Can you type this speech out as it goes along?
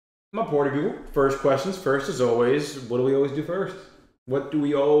My party people, first questions first as always. What do we always do first? What do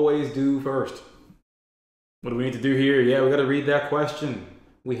we always do first? What do we need to do here? Yeah, we got to read that question.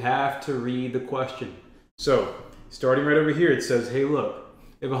 We have to read the question. So, starting right over here, it says, hey, look,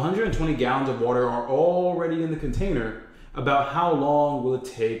 if 120 gallons of water are already in the container, about how long will it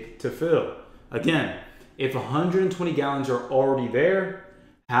take to fill? Again, if 120 gallons are already there,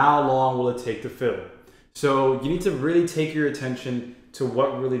 how long will it take to fill? So you need to really take your attention to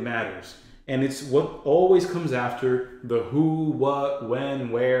what really matters. And it's what always comes after the who, what,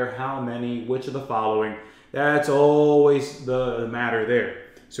 when, where, how many, which of the following. That's always the matter there.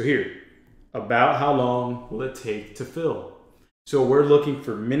 So here, about how long will it take to fill? So we're looking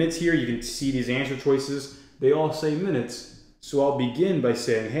for minutes here. You can see these answer choices. They all say minutes. So I'll begin by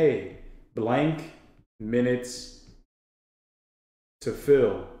saying, hey, blank minutes to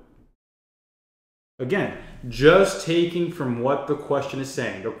fill. Again, just taking from what the question is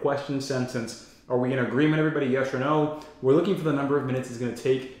saying. The question sentence, are we in agreement, everybody, yes or no? We're looking for the number of minutes it's going to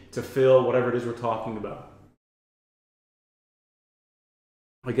take to fill whatever it is we're talking about.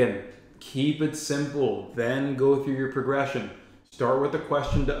 Again, keep it simple, then go through your progression. Start with the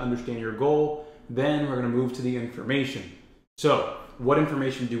question to understand your goal, then we're going to move to the information. So, what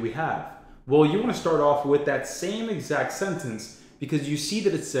information do we have? Well, you want to start off with that same exact sentence because you see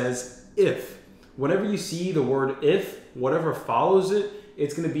that it says if. Whenever you see the word if, whatever follows it,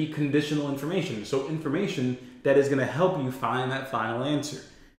 it's going to be conditional information. So information that is going to help you find that final answer.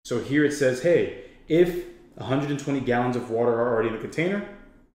 So here it says, hey, if 120 gallons of water are already in the container,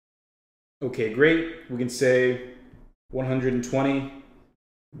 okay, great. We can say 120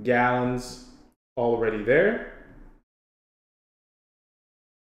 gallons already there.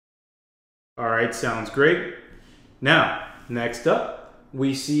 All right, sounds great. Now, next up,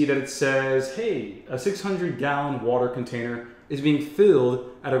 we see that it says, hey, a 600-gallon water container is being filled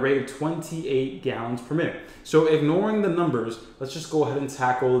at a rate of 28 gallons per minute. So ignoring the numbers, let's just go ahead and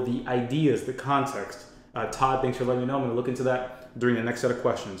tackle the ideas, the context. Todd, thanks for letting me know. I'm going to look into that during the next set of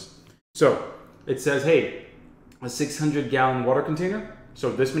questions. So it says, hey, a 600-gallon water container. So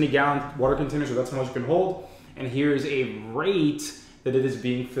this many gallon water container, so that's how much it can hold. And here's a rate that it is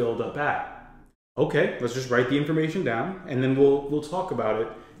being filled up at. Okay, let's just write the information down and then we'll talk about it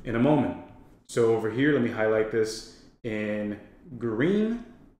in a moment. So over here, let me highlight this in green.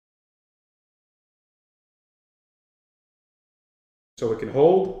 So it can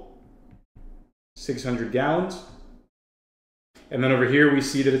hold 600 gallons. And then over here, we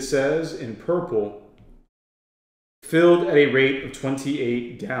see that it says in purple, filled at a rate of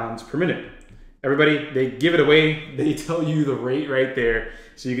 28 gallons per minute. Everybody, they give it away. They tell you the rate right there.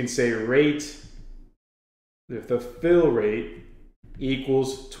 So you can say rate, if the fill rate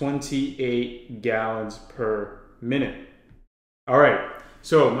equals 28 gallons per minute. All right,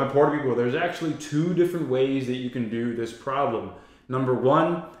 so my party people, there's actually two different ways that you can do this problem. Number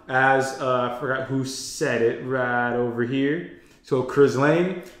one, as I forgot who said it right over here. So Chris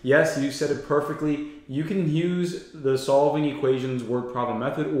Lane, yes, you said it perfectly. You can use the solving equations word problem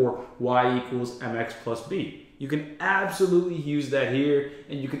method or y equals mx plus b. You can absolutely use that here,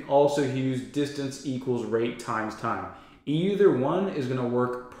 and you can also use distance equals rate times time. Either one is going to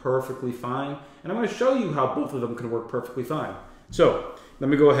work perfectly fine, and I'm going to show you how both of them can work perfectly fine. So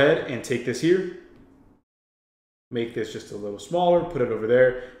let me go ahead and take this here, make this just a little smaller, put it over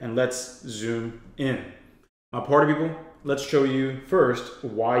there, and let's zoom in. My party people, let's show you first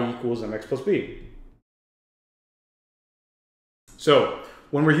y equals mx plus b. So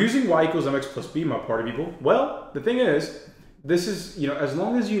when we're using y equals mx plus b, my party people, well, the thing is, this is, as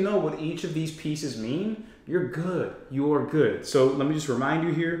long as you know what each of these pieces mean, you're good. You are good. So let me just remind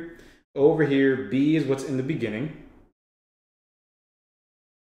you here, over here, b is what's in the beginning.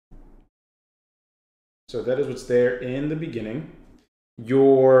 So that is what's there in the beginning.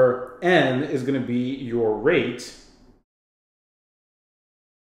 Your n is going to be your rate.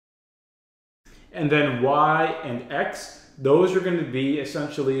 And then y and x, those are going to be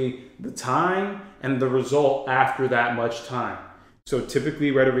essentially the time and the result after that much time. So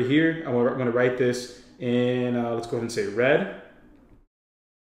typically right over here, I'm going to write this in, let's go ahead and say red.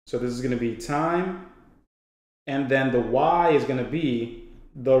 So this is going to be time. And then the y is going to be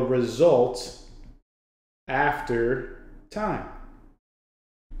the result after time.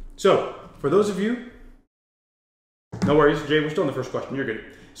 So for those of you, no worries, Jay, we're still in the first question. You're good.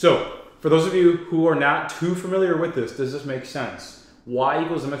 So for those of you who are not too familiar with this, does this make sense? Y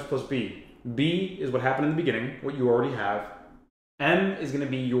equals mx plus b. B is what happened in the beginning, what you already have. M is going to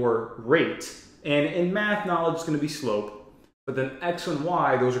be your rate. And in math knowledge, it's going to be slope. But then x and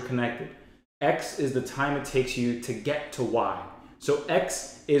y, those are connected. X is the time it takes you to get to y. So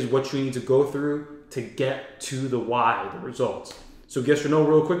X is what you need to go through to get to the Y, the results. So yes or no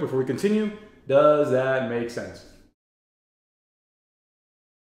real quick before we continue. Does that make sense?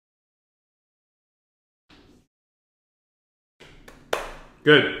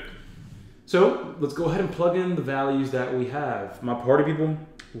 Good. So let's go ahead and plug in the values that we have. My party people,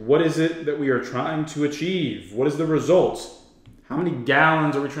 what is it that we are trying to achieve? What is the result? How many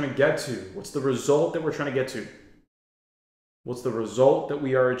gallons are we trying to get to? What's the result that we're trying to get to? What's the result that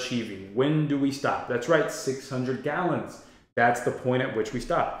we are achieving? When do we stop? That's right, 600 gallons. That's the point at which we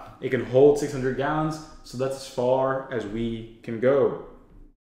stop. It can hold 600 gallons, so that's as far as we can go.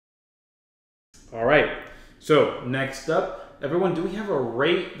 All right, so next up, everyone, do we have a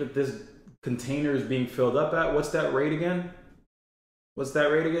rate that this container is being filled up at? What's that rate again? What's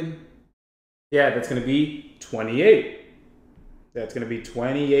that rate again? Yeah, that's gonna be 28. That's gonna be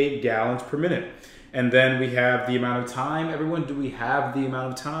 28 gallons per minute. And then we have the amount of time. Everyone, do we have the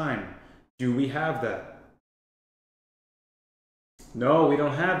amount of time? Do we have that? No, we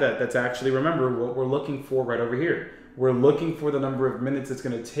don't have that. That's actually, remember, what we're looking for right over here. We're looking for the number of minutes it's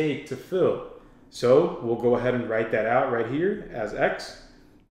gonna take to fill. So we'll go ahead and write that out right here as X.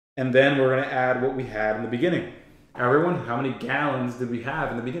 And then we're gonna add what we had in the beginning. Everyone, how many gallons did we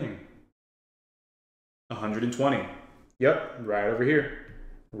have in the beginning? 120. Yep, right over here.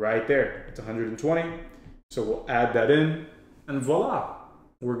 Right there, it's 120. So we'll add that in and voila,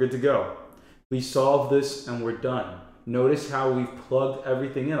 we're good to go. We solve this and we're done. Notice how we've plugged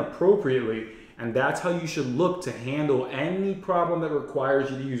everything in appropriately, and that's how you should look to handle any problem that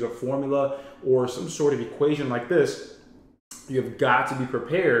requires you to use a formula or some sort of equation like this. You have got to be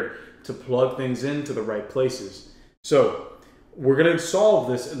prepared to plug things into the right places. So we're going to solve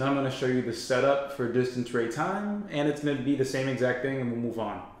this, and then I'm going to show you the setup for distance, rate, time, and it's going to be the same exact thing, and we'll move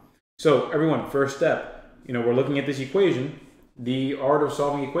on. So everyone, first step, we're looking at this equation. The art of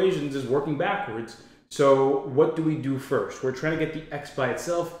solving equations is working backwards. So what do we do first? We're trying to get the X by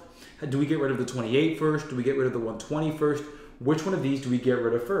itself. Do we get rid of the 28 first? Do we get rid of the 120 first? Which one of these do we get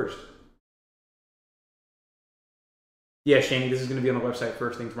rid of first? Yeah, Shani, this is going to be on the website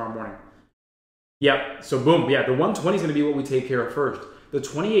first thing tomorrow morning. Yep, so boom, yeah, the 120 is going to be what we take care of first. The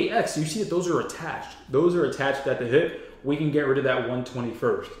 28X, you see that those are attached. Those are attached at the hip. We can get rid of that 120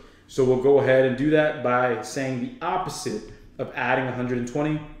 first. So we'll go ahead and do that by saying the opposite of adding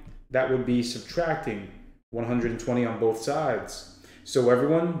 120. That would be subtracting 120 on both sides. So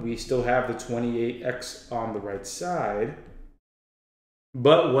everyone, we still have the 28X on the right side.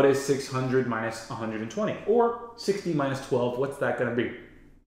 But what is 600 minus 120? Or 60 minus 12, what's that going to be?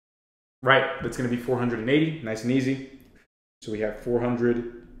 Right, that's going to be 480, nice and easy. So we have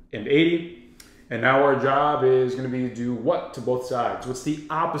 480. And now our job is going to be to do what to both sides? What's the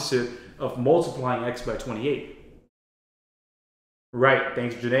opposite of multiplying X by 28? Right,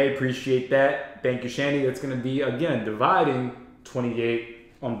 thanks Janae, appreciate that. Thank you, Shani. That's going to be, again, dividing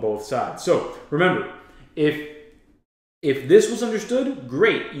 28 on both sides. So remember, if this was understood,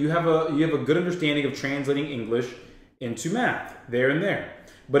 great. You have a good understanding of translating English into math, there and there.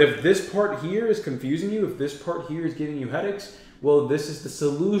 But if this part here is confusing you, if this part here is giving you headaches, well, this is the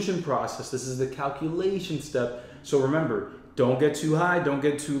solution process. This is the calculation step. So remember, don't get too high, don't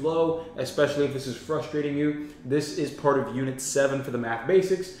get too low, especially if this is frustrating you. This is part of Unit 7 for the math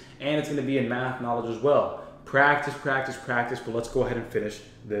basics, and it's going to be in math knowledge as well. Practice, practice, practice, but let's go ahead and finish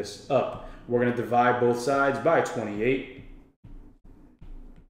this up. We're going to divide both sides by 28.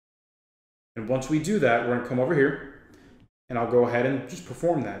 And once we do that, we're going to come over here. And I'll go ahead and just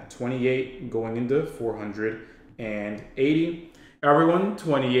perform that. 28 going into 480. Everyone,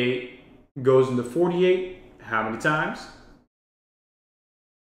 28 goes into 48. How many times?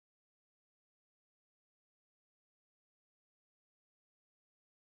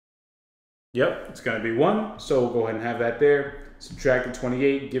 Yep, it's going to be 1. So we'll go ahead and have that there. Subtract the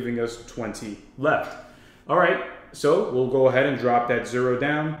 28, giving us 20 left. All right, so we'll go ahead and drop that 0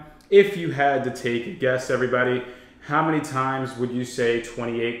 down. If you had to take a guess, everybody, how many times would you say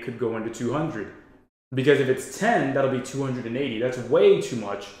 28 could go into 200? Because if it's 10, that'll be 280. That's way too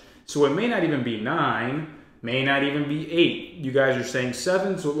much. So it may not even be 9, may not even be 8. You guys are saying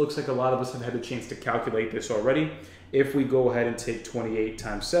 7, so it looks like a lot of us have had the chance to calculate this already. If we go ahead and take 28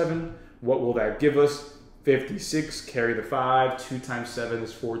 times 7, what will that give us? 56, carry the 5, 2 times 7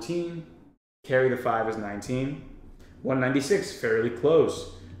 is 14, carry the 5 is 19. 196, fairly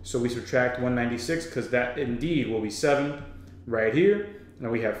close. So we subtract 196 because that indeed will be 7 right here.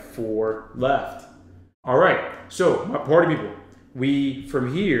 And we have 4 left. All right, so my party people, we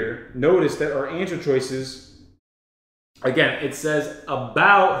from here notice that our answer choices, again, it says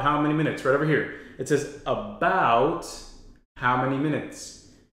about how many minutes right over here. It says about how many minutes?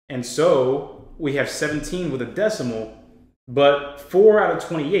 And so we have 17 with a decimal, but 4 out of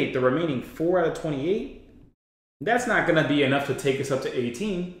 28, the remaining 4 out of 28, that's not going to be enough to take us up to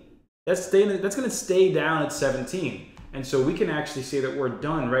 18. That's going to stay down at 17. And so we can actually say that we're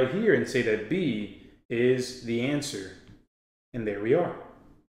done right here and say that B is the answer. And there we are.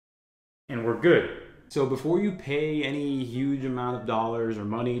 And we're good. So before you pay any huge amount of dollars or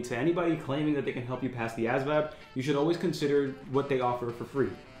money to anybody claiming that they can help you pass the ASVAB, you should always consider what they offer for free.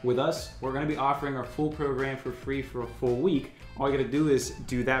 With us, we're going to be offering our full program for free for a full week. All you got to do is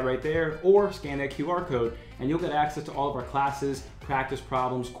do that right there or scan that QR code and you'll get access to all of our classes, practice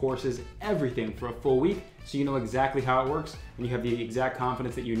problems, courses, everything for a full week so you know exactly how it works and you have the exact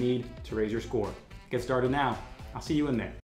confidence that you need to raise your score. Get started now. I'll see you in there.